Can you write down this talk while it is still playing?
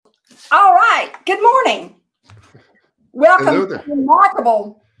right. Good morning. Welcome Hello to there.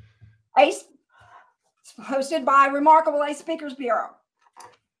 Remarkable ACE, hosted by Remarkable ACE Speakers Bureau.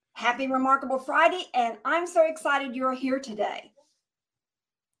 Happy Remarkable Friday, and I'm so excited you're here today.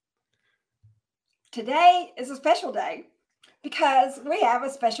 Today is a special day because we have a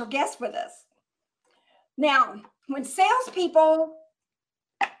special guest with us. Now, when salespeople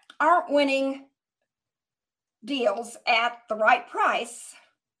aren't winning deals at the right price,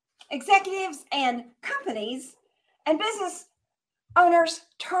 executives and companies and business owners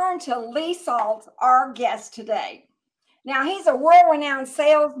turn to Lee Salz, our guest today. Now, he's a world-renowned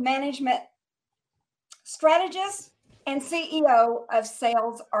sales management strategist and CEO of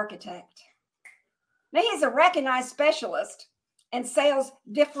Sales Architect. Now, he's a recognized specialist in sales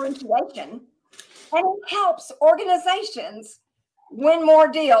differentiation, and he helps organizations win more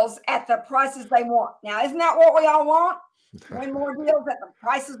deals at the prices they want. Now, isn't that what we all want? Win more deals at the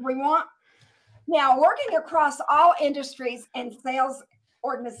prices we want. Now, working across all industries and sales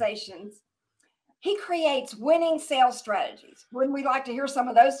organizations, he creates winning sales strategies. Wouldn't we like to hear some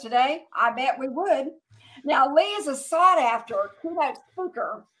of those today? I bet we would. Now, Lee is a sought-after keynote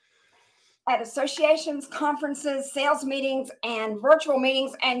speaker at associations, conferences, sales meetings, and virtual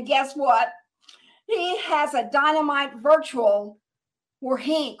meetings. And guess what? He has a dynamite virtual where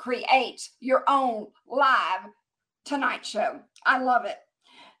he creates your own live Tonight Show. I love it.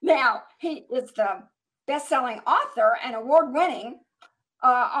 Now, he is the best-selling author and award-winning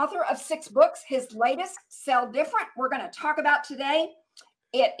author of 6 books. His latest, Sell Different, we're going to talk about today.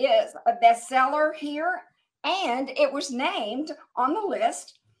 It is a bestseller here, and it was named on the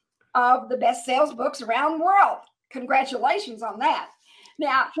list of the best sales books around the world. Congratulations on that.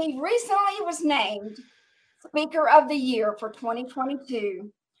 Now, he recently was named Speaker of the Year for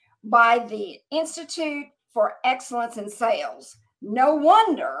 2022 by the Institute for Excellence in Sales. No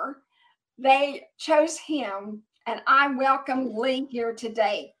wonder they chose him, and I welcome Lee here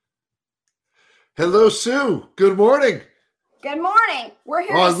today. Hello, Sue. Good morning. Good morning. We're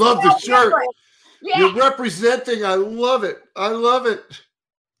here. Oh, I love the shirt. Yeah. You're representing. I love it. I love it.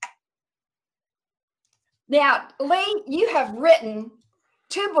 Now, Lee, you have written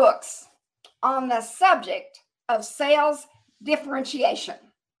 2 books on the subject of sales differentiation.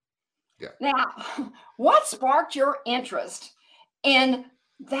 Yeah. Now, what sparked your interest in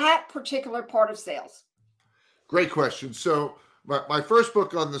that particular part of sales? Great question. So my first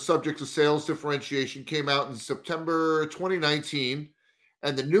book on the subject of sales differentiation came out in September 2019,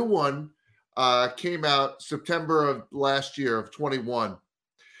 and the new one came out September of last year of 21.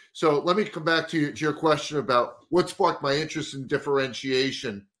 So let me come back to your question about what sparked my interest in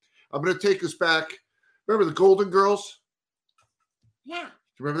differentiation. I'm going to take us back. Remember the Golden Girls? Yeah.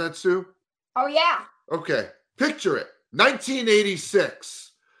 Do you remember that, Sue? Oh, yeah. Okay. Picture it.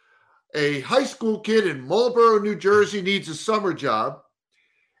 1986. A high school kid in Marlboro, New Jersey needs a summer job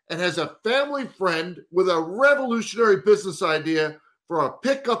and has a family friend with a revolutionary business idea for a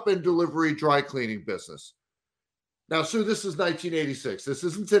pickup and delivery dry cleaning business. Now, Sue, this is 1986. This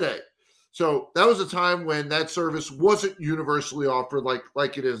isn't today. So that was a time when that service wasn't universally offered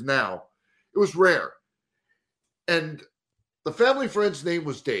like it is now. It was rare. And the family friend's name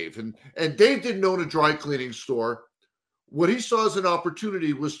was Dave. And Dave didn't own a dry cleaning store. What he saw as an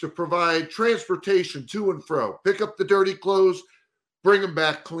opportunity was to provide transportation to and fro, pick up the dirty clothes, bring them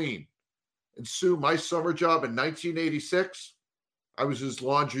back clean. And Sue, my summer job in 1986, I was his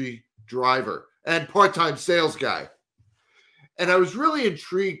laundry driver and part-time sales guy. And I was really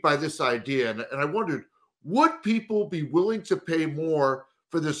intrigued by this idea. And I wondered, would people be willing to pay more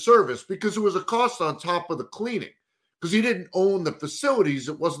for this service? Because it was a cost on top of the cleaning. Because he didn't own the facilities.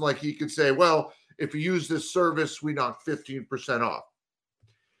 It wasn't like he could say, well, if you use this service, we knock 15% off.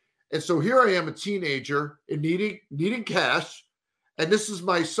 And so here I am, a teenager and needing cash. And this is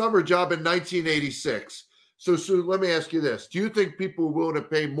my summer job in 1986. So Sue, let me ask you this. Do you think people are willing to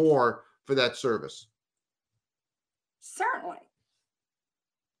pay more for that service? Certainly.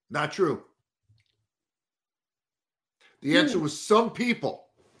 Not true. The answer was some people.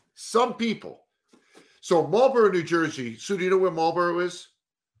 Some people. So Marlboro, New Jersey. Sue, do you know where Marlboro is?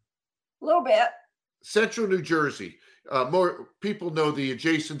 A little bit. Central New Jersey. More people know the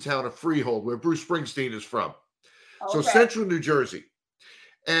adjacent town of Freehold, where Bruce Springsteen is from. Okay. So Central New Jersey.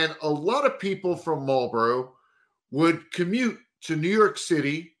 And a lot of people from Marlboro would commute to New York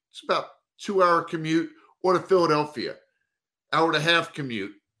City. It's about a 2-hour commute, or to Philadelphia, 1.5-hour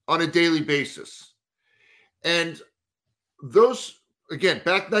commute on a daily basis. And those, again,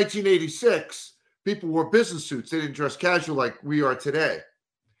 back 1986, people wore business suits. They didn't dress casual like we are today.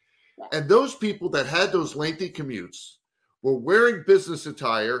 And those people that had those lengthy commutes were wearing business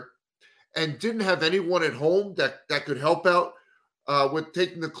attire and didn't have anyone at home that could help out with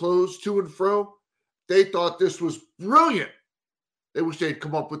taking the clothes to and fro, they thought this was brilliant. They wish they'd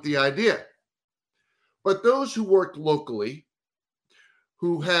come up with the idea. But those who worked locally,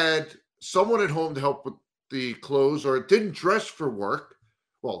 who had someone at home to help with the clothes or didn't dress for work,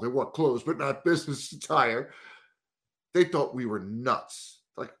 well, they wore clothes, but not business attire, they thought we were nuts.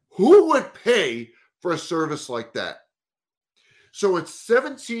 Like, who would pay for a service like that? So at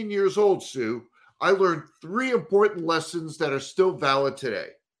 17 years old, Sue, I learned 3 important lessons that are still valid today.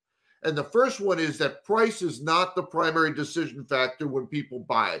 And the first one is that price is not the primary decision factor when people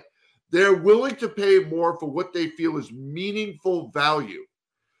buy. They're willing to pay more for what they feel is meaningful value.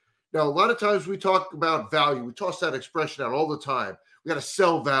 Now, a lot of times we talk about value. We toss that expression out all the time. We got to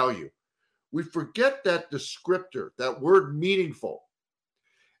sell value. We forget that descriptor, that word meaningful.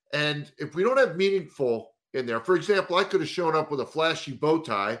 And if we don't have meaningful in there, for example, I could have shown up with a flashy bow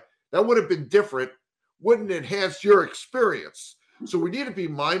tie. That would have been different, wouldn't enhance your experience. So we need to be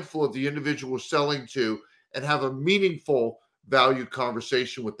mindful of the individual we're selling to and have a meaningful value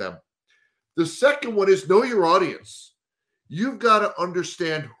conversation with them. The second one is know your audience. You've got to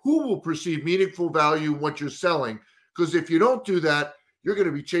understand who will perceive meaningful value in what you're selling, because if you don't do that, you're going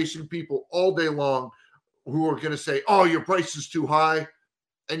to be chasing people all day long who are going to say, oh, your price is too high,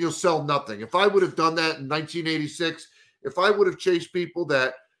 and you'll sell nothing. If I would have done that in 1986, if I would have chased people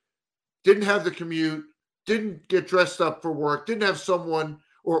that didn't have the commute, didn't get dressed up for work, didn't have someone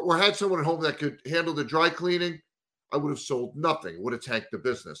or had someone at home that could handle the dry cleaning, I would have sold nothing. It would have tanked the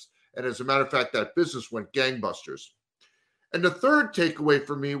business. And as a matter of fact, that business went gangbusters. And the third takeaway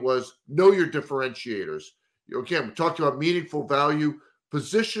for me was know your differentiators. Again, we talked about meaningful value,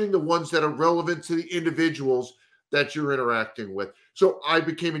 positioning the ones that are relevant to the individuals that you're interacting with. So I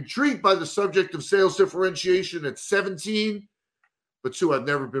became intrigued by the subject of sales differentiation at 17, but Sue, I've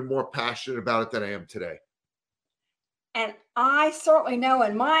never been more passionate about it than I am today. And I certainly know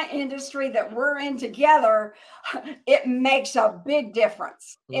in my industry that we're in together, it makes a big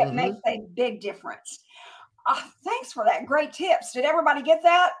difference. It makes a big difference. Thanks for that. Great tips. Did everybody get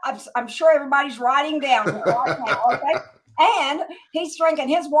that? I'm sure everybody's writing down right now. Okay. And he's drinking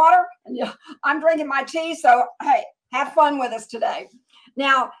his water and I'm drinking my tea. So, hey, have fun with us today.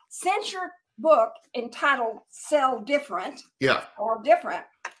 Now, since your book entitled Sell Different. Yeah. Or Different.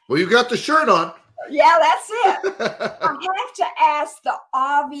 Well, you got the shirt on. Yeah, that's it. I have to ask the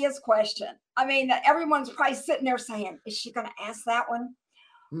obvious question. I mean, everyone's probably sitting there saying, is she going to ask that one?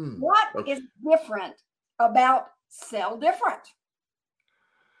 What is different about Sell Different?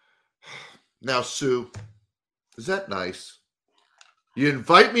 Now, Sue, is that nice? You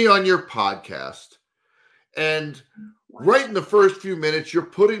invite me on your podcast, and right in the first few minutes, you're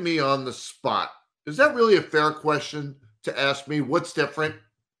putting me on the spot. Is that really a fair question to ask me? What's different?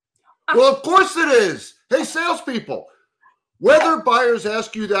 Well, of course it is. Hey, salespeople, whether buyers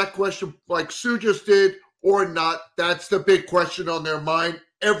ask you that question like Sue just did or not, that's the big question on their mind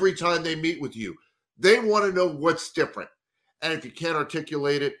every time they meet with you. They want to know what's different. And if you can't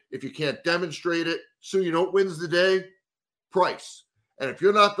articulate it, if you can't demonstrate it, Sue, you know what wins the day? Price. And if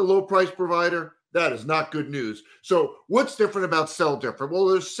you're not the low price provider, that is not good news. So what's different about Sell Different? Well,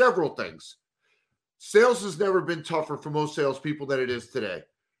 there's several things. Sales has never been tougher for most salespeople than it is today.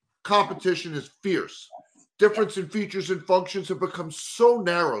 Competition is fierce. Difference in features and functions have become so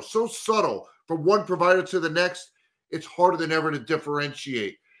narrow, so subtle from one provider to the next, it's harder than ever to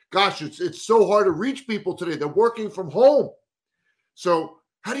differentiate. Gosh, it's so hard to reach people today. They're working from home. So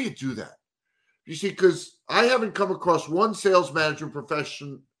how do you do that? You see, because I haven't come across one sales management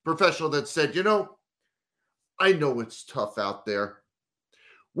professional that said, I know it's tough out there.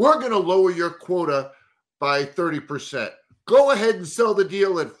 We're going to lower your quota by 30%. Go ahead and sell the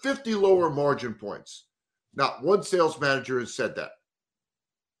deal at 50 lower margin points. Not one sales manager has said that,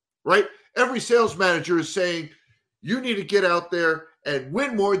 right? Every sales manager is saying, you need to get out there and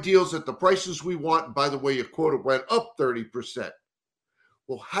win more deals at the prices we want. And by the way, your quota went up 30%.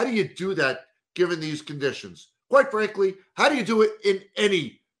 Well, how do you do that given these conditions? Quite frankly, how do you do it in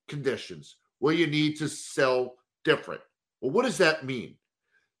any conditions? Well, you need to sell different. Well, what does that mean?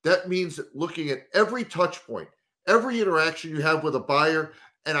 That means looking at every touch point, every interaction you have with a buyer,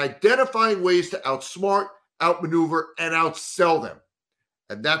 and identifying ways to outsmart, outmaneuver, and outsell them.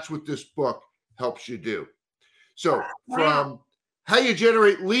 And that's what this book helps you do. So from how you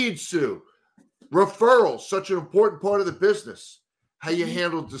generate leads, Sue, referrals, such an important part of the business, how you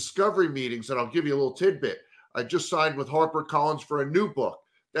handle discovery meetings, and I'll give you a little tidbit. I just signed with HarperCollins for a new book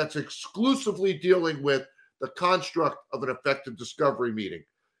that's exclusively dealing with the construct of an effective discovery meeting.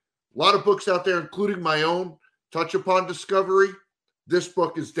 A lot of books out there, including my own, touch upon discovery. this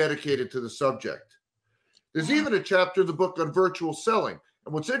book is dedicated to the subject. There's even a chapter in the book on virtual selling.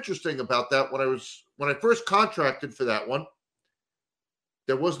 And what's interesting about that, when I first contracted for that one,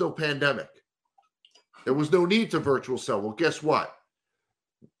 there was no pandemic. There was no need to virtual sell. Well, guess what?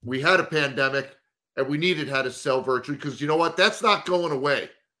 We had a pandemic and we needed how to sell virtually because you know what? That's not going away.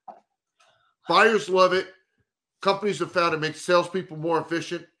 Buyers love it. Companies have found it makes salespeople more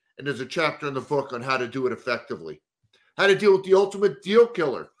efficient. And there's a chapter in the book on how to do it effectively. How to deal with the ultimate deal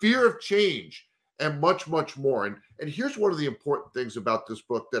killer, fear of change, and much, much more. And here's one of the important things about this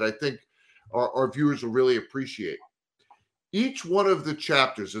book that I think our viewers will really appreciate. Each one of the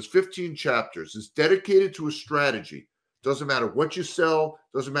chapters, there's 15 chapters, is dedicated to a strategy. Doesn't matter what you sell,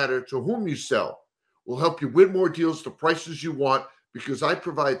 doesn't matter to whom you sell. Will help you win more deals, the prices you want, because I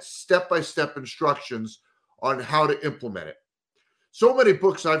provide step-by-step instructions on how to implement it. So many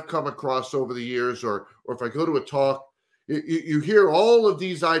books I've come across over the years, or if I go to a talk, you hear all of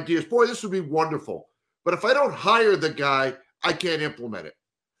these ideas. Boy, this would be wonderful. But if I don't hire the guy, I can't implement it.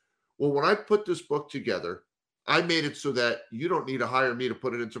 Well, when I put this book together, I made it so that you don't need to hire me to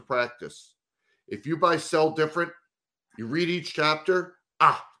put it into practice. If you buy Sell Different, you read each chapter,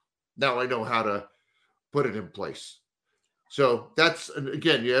 now I know how to put it in place. So that's,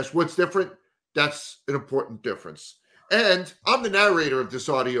 again, you ask what's different? That's an important difference. And I'm the narrator of this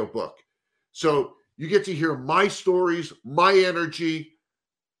audio book. So you get to hear my stories, my energy,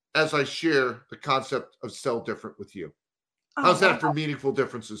 as I share the concept of Sell Different with you. How's that for meaningful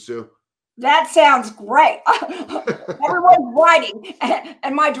differences, Sue? That sounds great. Everyone's writing,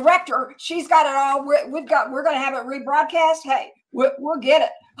 and my director, she's got it all. We're going to have it rebroadcast. Hey, we'll get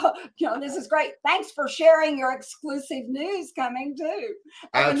it. This is great. Thanks for sharing your exclusive news coming too.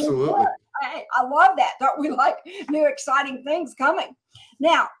 Absolutely. I love that. Don't we like new exciting things coming?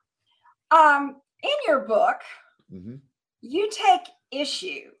 Now, in your book, you take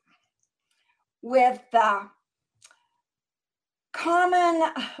issue with the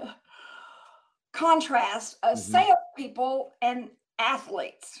common contrast of salespeople and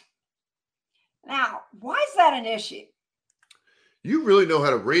athletes. Now, why is that an issue? You really know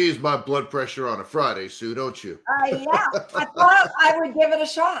how to raise my blood pressure on a Friday, Sue, don't you? Yeah, I thought I would give it a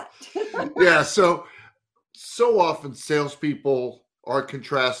shot. Yeah, so often salespeople are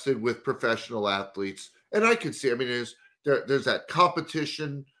contrasted with professional athletes. And I can see, I mean, there's that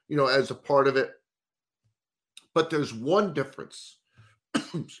competition, as a part of it. But there's one difference,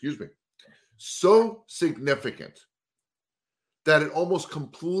 excuse me, so significant that it almost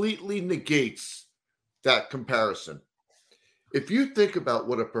completely negates that comparison. If you think about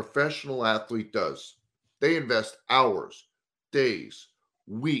what a professional athlete does, they invest hours, days,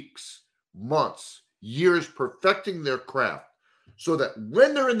 weeks, months, years perfecting their craft so that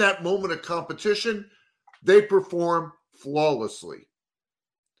when they're in that moment of competition, they perform flawlessly.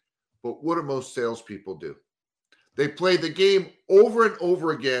 But what do most salespeople do? They play the game over and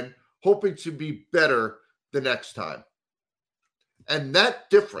over again, hoping to be better the next time. And that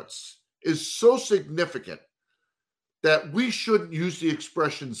difference is so significant that we shouldn't use the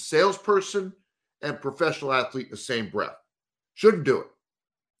expression salesperson and professional athlete in the same breath. Shouldn't do it.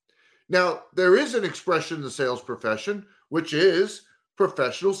 Now, there is an expression in the sales profession, which is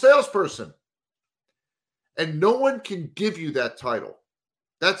professional salesperson. And no one can give you that title.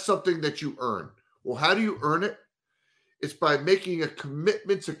 That's something that you earn. Well, how do you earn it? It's by making a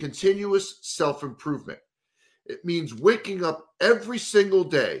commitment to continuous self-improvement. It means waking up every single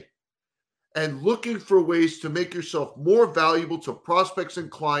day and looking for ways to make yourself more valuable to prospects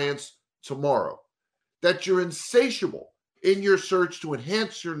and clients tomorrow. That you're insatiable in your search to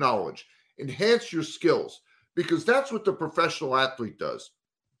enhance your knowledge, enhance your skills, because that's what the professional athlete does.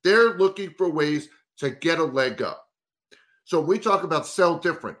 They're looking for ways to get a leg up. So when we talk about sell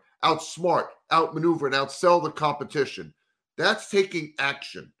different, outsmart, outmaneuver, and outsell the competition, that's taking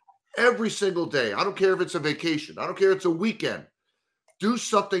action every single day. I don't care if it's a vacation. I don't care if it's a weekend. Do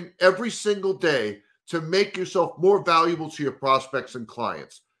something every single day to make yourself more valuable to your prospects and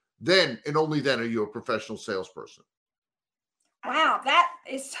clients. Then and only then are you a professional salesperson. Wow, that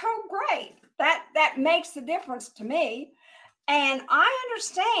is so great. That makes the difference to me. And I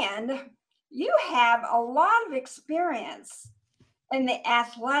understand you have a lot of experience in the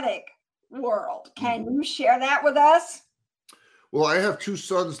athletic world. Can you share that with us? Well, I have two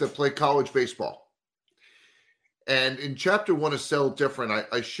sons that play college baseball. And in chapter 1 of Sell Different,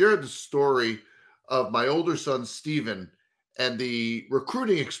 I shared the story of my older son, Steven, and the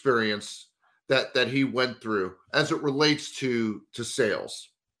recruiting experience that he went through as it relates to sales.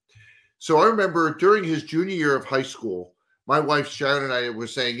 So I remember during his junior year of high school, my wife Sharon and I were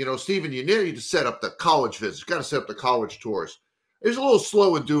saying, Steven, you need to set up the college visits. You got to set up the college tours. He's a little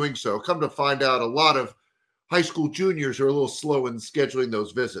slow in doing so. Come to find out, a lot of high school juniors are a little slow in scheduling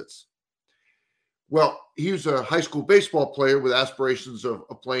those visits. Well, he was a high school baseball player with aspirations of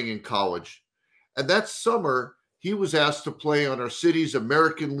playing in college. And that summer, he was asked to play on our city's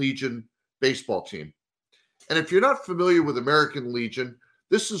American Legion baseball team. And if you're not familiar with American Legion,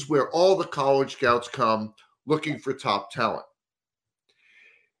 this is where all the college scouts come looking for top talent.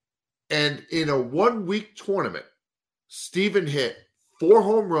 And in a 1-week tournament, Stephen hit 4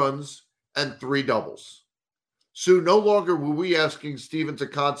 home runs and 3 doubles. So no longer were we asking Stephen to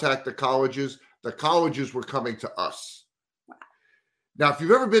contact the colleges. The colleges were coming to us. Wow. Now, if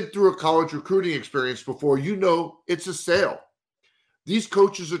you've ever been through a college recruiting experience before, you know it's a sale. These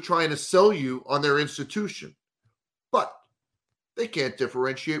coaches are trying to sell you on their institution, but they can't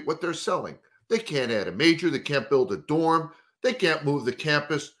differentiate what they're selling. They can't add a major. They can't build a dorm. They can't move the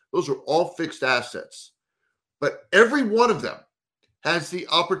campus. Those are all fixed assets. But every one of them has the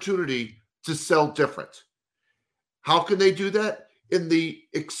opportunity to sell different. How can they do that? In the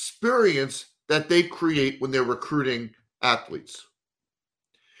experience that they create when they're recruiting athletes.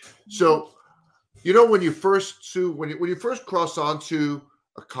 So, you know, when you first cross onto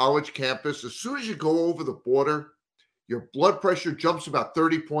a college campus, as soon as you go over the border, your blood pressure jumps about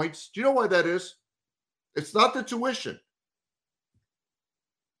 30 points. Do you know why that is? It's not the tuition.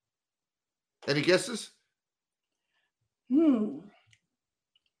 Any guesses?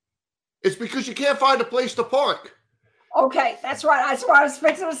 It's because you can't find a place to park. Okay, that's right. That's what I was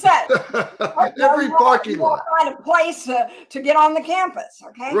fixing to say. Every parking lot. Find a place to get on the campus,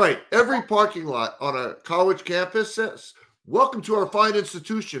 okay? Right. Every parking lot on a college campus says, welcome to our fine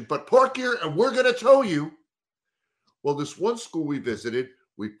institution, but park here and we're going to tow you. Well, this one school we visited,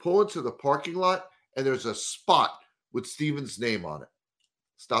 we pull into the parking lot and there's a spot with Stephen's name on it.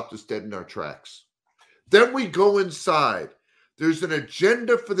 Stopped us dead in our tracks. Then we go inside. There's an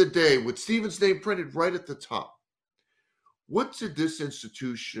agenda for the day with Stephen's name printed right at the top. What did this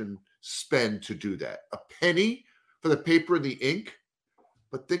institution spend to do that? A penny for the paper and the ink?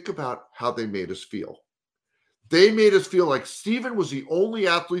 But think about how they made us feel. They made us feel like Stephen was the only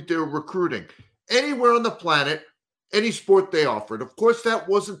athlete they were recruiting anywhere on the planet, any sport they offered. Of course, that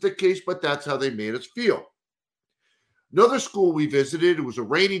wasn't the case, but that's how they made us feel. Another school we visited, it was a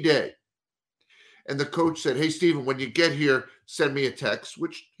rainy day. And the coach said, hey, Stephen, when you get here, send me a text,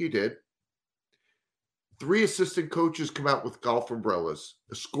 which he did. 3 assistant coaches come out with golf umbrellas,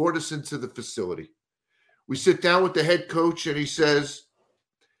 escort us into the facility. We sit down with the head coach and he says,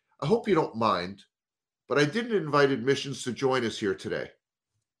 I hope you don't mind, but I didn't invite admissions to join us here today.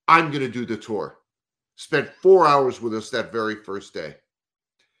 I'm going to do the tour. Spent 4 hours with us that very first day.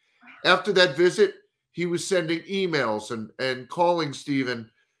 After that visit, he was sending emails and calling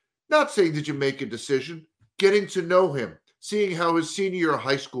Stephen, not saying, did you make a decision? Getting to know him, seeing how his senior year of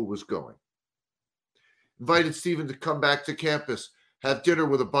high school was going. Invited Stephen to come back to campus, have dinner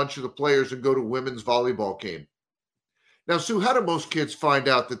with a bunch of the players, and go to women's volleyball game. Now, Sue, how do most kids find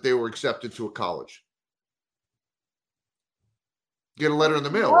out that they were accepted to a college? Get a letter in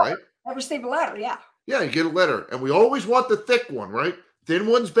the mail, right? I received a letter, yeah. Yeah, you get a letter. And we always want the thick one, right? Thin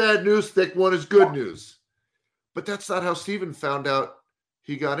one's bad news, thick one is good news. But that's not how Stephen found out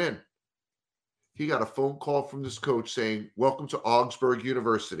he got in. He got a phone call from this coach saying, welcome to Augsburg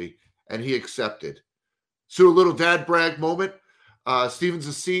University, and he accepted. So a little dad brag moment. Stephen's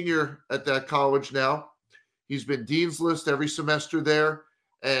a senior at that college now. He's been Dean's List every semester there,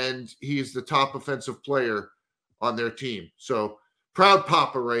 and he's the top offensive player on their team. So proud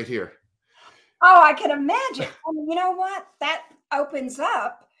papa right here. Oh, I can imagine. I mean, you know what? That opens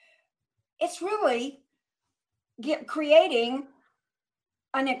up. It's really creating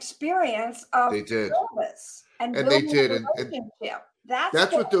an experience of service. And they did. And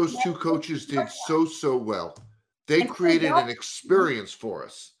that's what those 2 coaches did so well. They created an experience for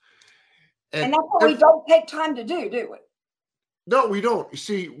us. And that's what we don't take time to do we? No, we don't. You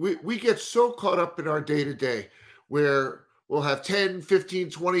see, we get so caught up in our day-to-day where we'll have 10, 15,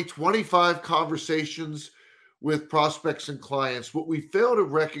 20, 25 conversations with prospects and clients. What we fail to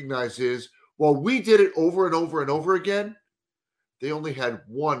recognize is, while we did it over and over and over again, they only had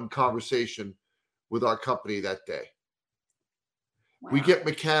one conversation with our company that day. Wow. We get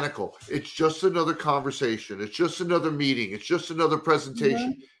mechanical. It's just another conversation. It's just another meeting. It's just another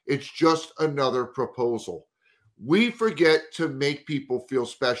presentation. Mm-hmm. It's just another proposal. We forget to make people feel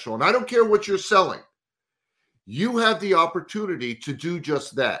special. And I don't care what you're selling. You have the opportunity to do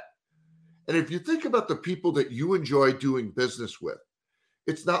just that. And if you think about the people that you enjoy doing business with,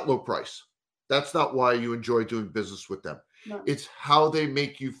 it's not low price. That's not why you enjoy doing business with them. No. It's how they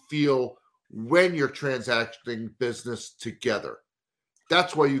make you feel when you're transacting business together.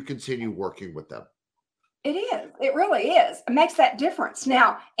 That's why you continue working with them. It is. It really is. It makes that difference.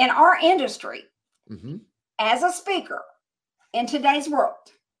 Now, in our industry, as a speaker in today's world,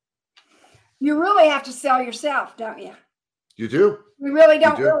 you really have to sell yourself, don't you? You do. We really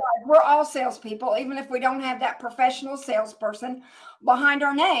don't realize we're all salespeople, even if we don't have that professional salesperson behind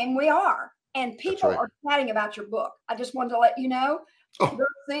our name. We are. And people are chatting about your book. I just wanted to let you know. Oh.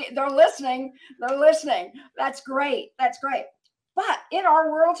 They're listening. They're listening. That's great. That's great. But in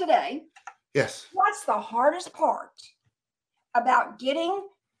our world today, yes, what's the hardest part about getting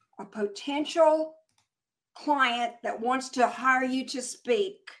a potential client that wants to hire you to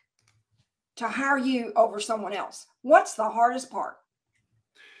speak, to hire you over someone else? What's the hardest part?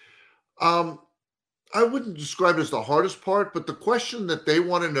 I wouldn't describe it as the hardest part, but the question that they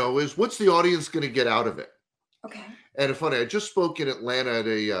want to know is, what's the audience going to get out of it? Okay. And it's funny, I just spoke in Atlanta at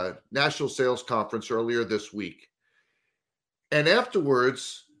a national sales conference earlier this week. And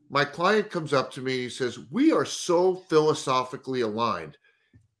afterwards, my client comes up to me and he says, we are so philosophically aligned.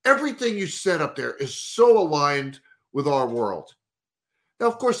 Everything you said up there is so aligned with our world. Now,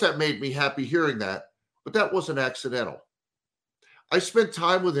 of course, that made me happy hearing that, but that wasn't accidental. I spent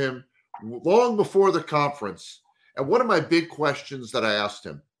time with him long before the conference. And one of my big questions that I asked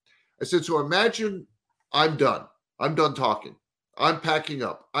him, I said, so imagine I'm done. I'm done talking. I'm packing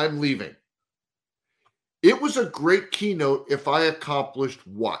up. I'm leaving. It was a great keynote if I accomplished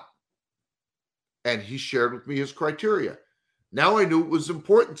what? And he shared with me his criteria. Now I knew it was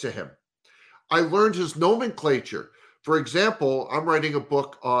important to him. I learned his nomenclature. For example, I'm writing a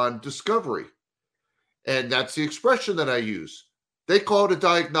book on discovery. And that's the expression that I use. They call it a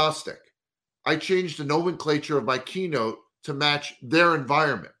diagnostic. I changed the nomenclature of my keynote to match their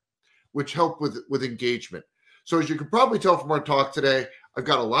environment, which helped with engagement. So as you can probably tell from our talk today, I've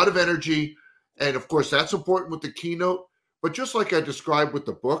got a lot of energy. And of course, that's important with the keynote. But just like I described with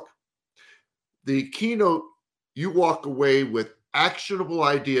the book, the keynote, you walk away with actionable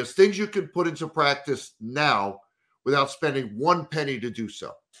ideas, things you can put into practice now without spending one penny to do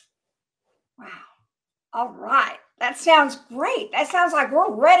so. Wow. All right. That sounds great. That sounds like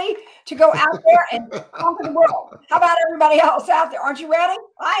we're ready to go out there and conquer the world. How about everybody else out there? Aren't you ready?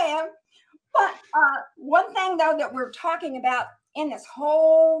 I am. But one thing, though, that we're talking about in this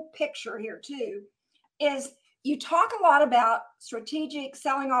whole picture here, too, is you talk a lot about strategic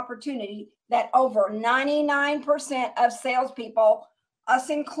selling opportunity that over 99% of salespeople, us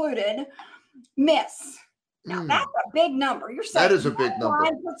included, miss. Now, that's a big number. You're saying that is a big number.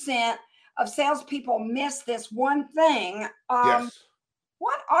 9% of salespeople miss this one thing. Yes.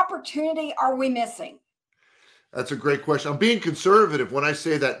 What opportunity are we missing? That's a great question. I'm being conservative when I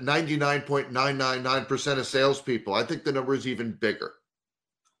say that 99.999% of salespeople. I think the number is even bigger.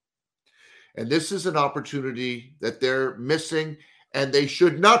 And this is an opportunity that they're missing, and they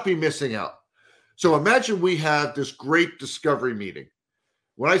should not be missing out. So imagine we have this great discovery meeting.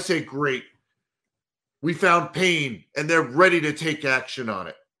 When I say great, we found pain, and they're ready to take action on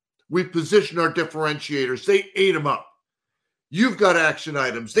it. We position our differentiators. They ate them up. You've got action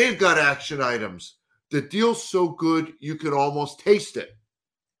items. They've got action items. The deal's so good, you can almost taste it.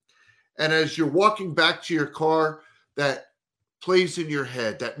 And as you're walking back to your car, that plays in your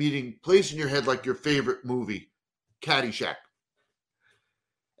head. That meeting plays in your head like your favorite movie, Caddyshack.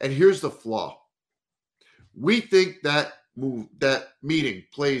 And here's the flaw. We think that meeting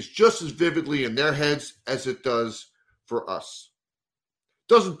plays just as vividly in their heads as it does for us.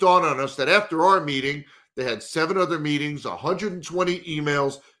 Doesn't dawn on us that after our meeting, they had 7 other meetings, 120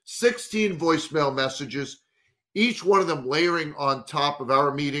 emails, 16 voicemail messages, each one of them layering on top of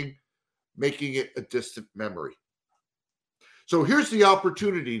our meeting, making it a distant memory. So here's the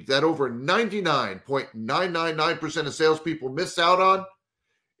opportunity that over 99.999% of salespeople miss out on.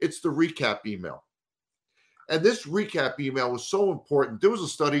 It's the recap email. And this recap email was so important. There was a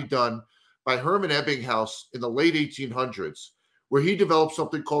study done by Herman Ebbinghaus in the late 1800s where he developed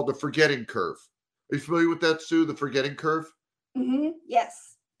something called the forgetting curve. Are you familiar with that, Sue, the forgetting curve? Mm-hmm.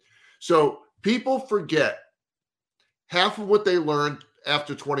 Yes. So people forget half of what they learned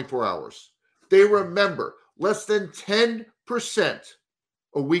after 24 hours. They remember less than 10%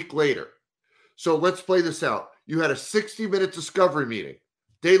 a week later. So let's play this out. You had a 60-minute discovery meeting.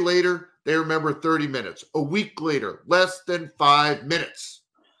 Day later, they remember 30 minutes. A week later, less than 5 minutes.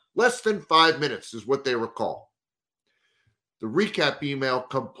 Less than 5 minutes is what they recall. The recap email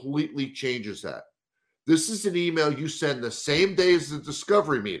completely changes that. This is an email you send the same day as the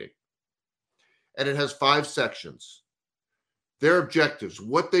discovery meeting. And it has 5 sections. Their objectives,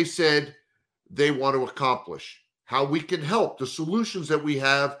 what they said they want to accomplish, how we can help, the solutions that we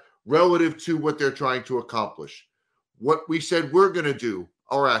have relative to what they're trying to accomplish, what we said we're going to do,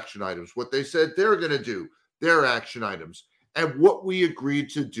 our action items, what they said they're going to do, their action items, and what we agreed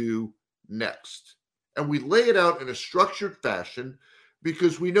to do next. And we lay it out in a structured fashion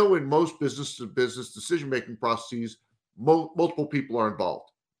because we know in most business-to-business decision-making processes, multiple people are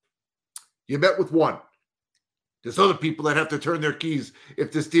involved. You met with one. There's other people that have to turn their keys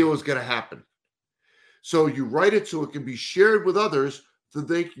if this deal is going to happen. So you write it so it can be shared with others so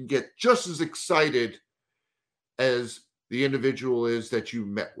they can get just as excited as the individual is that you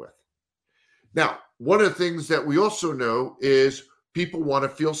met with. Now, one of the things that we also know is people want to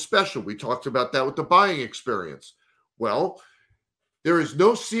feel special. We talked about that with the buying experience. Well, there is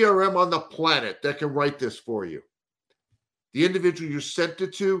no CRM on the planet that can write this for you. The individual you sent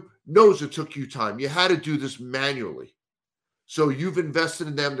it to knows it took you time. You had to do this manually. So you've invested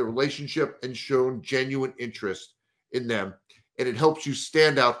in them, the relationship, and shown genuine interest in them. And it helps you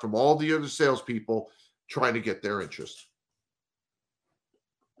stand out from all the other salespeople trying to get their interest.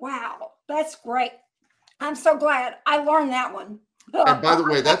 Wow, that's great. I'm so glad I learned that one. And by the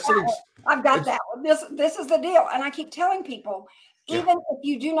way, I've got that one. This is the deal. And I keep telling people, even if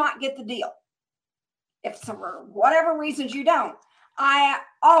you do not get the deal, if for whatever reasons you don't, I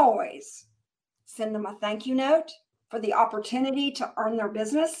always send them a thank you note for the opportunity to earn their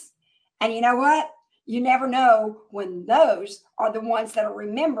business. And you know what? You never know when those are the ones that are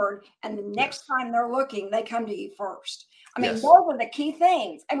remembered. And the next time they're looking, they come to you first. I mean, those are the key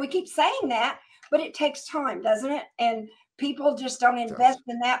things. And we keep saying that, but it takes time, doesn't it? And people just don't invest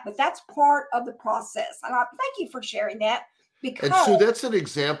in that. But that's part of the process. And I thank you for sharing that. Because, and Sue, that's an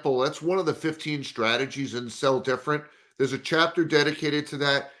example. That's one of the 15 strategies in Sell Different. There's a chapter dedicated to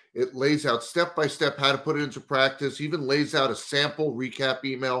that. It lays out step-by-step how to put it into practice, even lays out a sample recap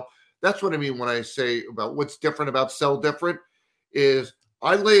email. That's what I mean when I say about what's different about Sell Different is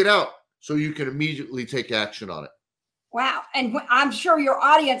I lay it out so you can immediately take action on it. Wow. And I'm sure your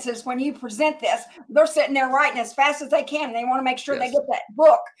audiences, when you present this, they're sitting there writing as fast as they can. They want to make sure they get that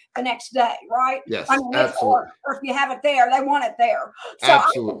book the next day, right? Yes, I mean, absolutely. Or if you have it there, they want it there. So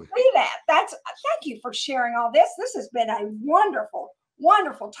absolutely. I can see that. Thank you for sharing all this. This has been a wonderful,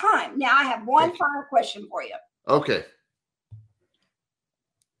 wonderful time. Now I have one final question for you. Okay.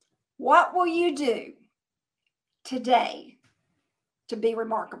 What will you do today to be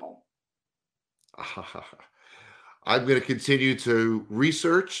remarkable? I'm going to continue to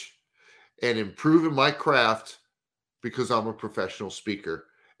research and improve in my craft because I'm a professional speaker,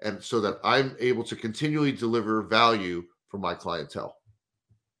 and so that I'm able to continually deliver value for my clientele.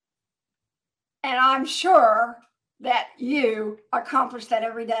 And I'm sure that you accomplish that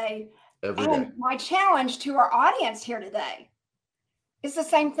every day. Every day. My challenge to our audience here today is the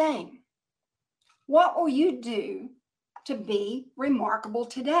same thing. What will you do to be remarkable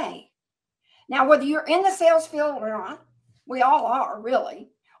today? Now, whether you're in the sales field or not, we all are really,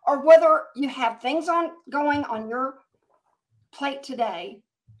 or whether you have things going on your plate today,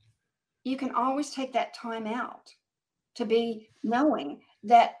 you can always take that time out to be knowing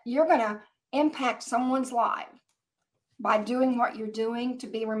that you're going to impact someone's life by doing what you're doing to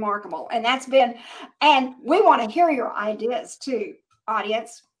be remarkable. And and we want to hear your ideas too,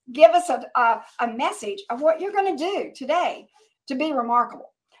 audience. Give us a message of what you're going to do today to be remarkable.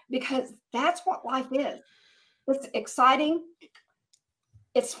 Because that's what life is. It's exciting.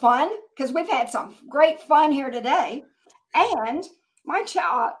 It's fun because we've had some great fun here today. And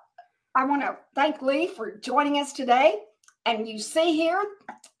I want to thank Lee for joining us today. And you see here,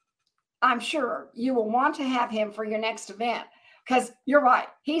 I'm sure you will want to have him for your next event because you're right.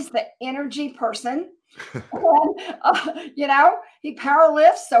 He's the energy person. And, he power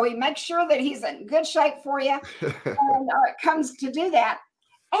lifts, so he makes sure that he's in good shape for you. And it comes to do that.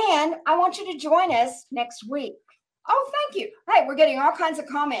 And I want you to join us next week. Oh, thank you. Hey, we're getting all kinds of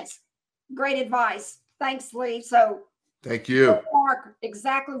comments. Great advice. Thanks, Lee. So thank you. Mark,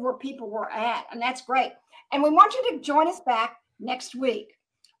 exactly where people were at. And that's great. And we want you to join us back next week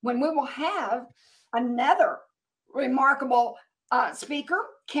when we will have another remarkable speaker,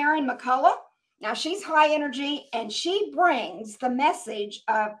 Karen McCullough. Now, she's high energy and she brings the message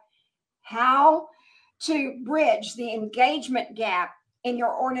of how to bridge the engagement gap in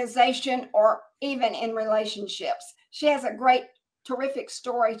your organization or even in relationships. She has a great, terrific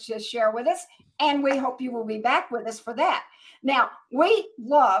story to share with us, and we hope you will be back with us for that. Now, we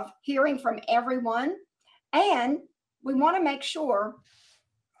love hearing from everyone, and we want to make sure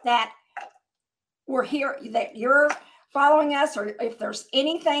that we're here, that you're following us, or if there's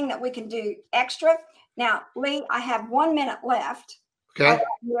anything that we can do extra. Now, Lee, I have 1 minute left. Okay.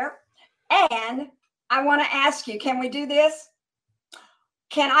 Here, and I want to ask you, can we do this?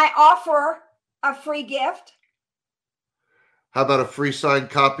 Can I offer a free gift? How about a free signed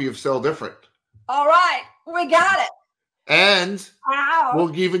copy of Sell Different? All right, we got it. And Wow.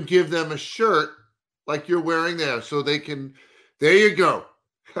 we'll even give them a shirt like you're wearing there so they can, there you go.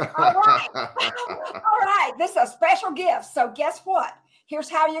 All right. All right. This is a special gift. So guess what? Here's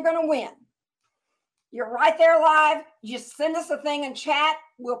how you're going to win. You're right there live. Just send us a thing in chat.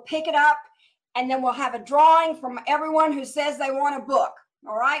 We'll pick it up. And then we'll have a drawing from everyone who says they want a book.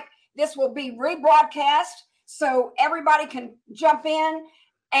 All right. This will be rebroadcast so everybody can jump in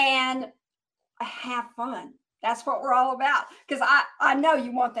and have fun. That's what we're all about. Because I know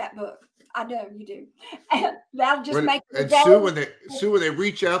you want that book. I know you do. And that'll just make and Sue, when they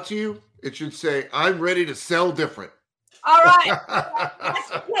reach out to you, it should say, I'm ready to sell different. All right. That's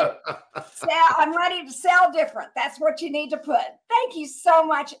good. I'm ready to sell different. That's what you need to put. Thank you so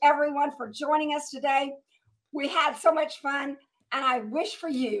much, everyone, for joining us today. We had so much fun, and I wish for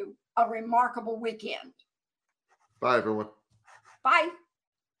you a remarkable weekend. Bye, everyone. Bye.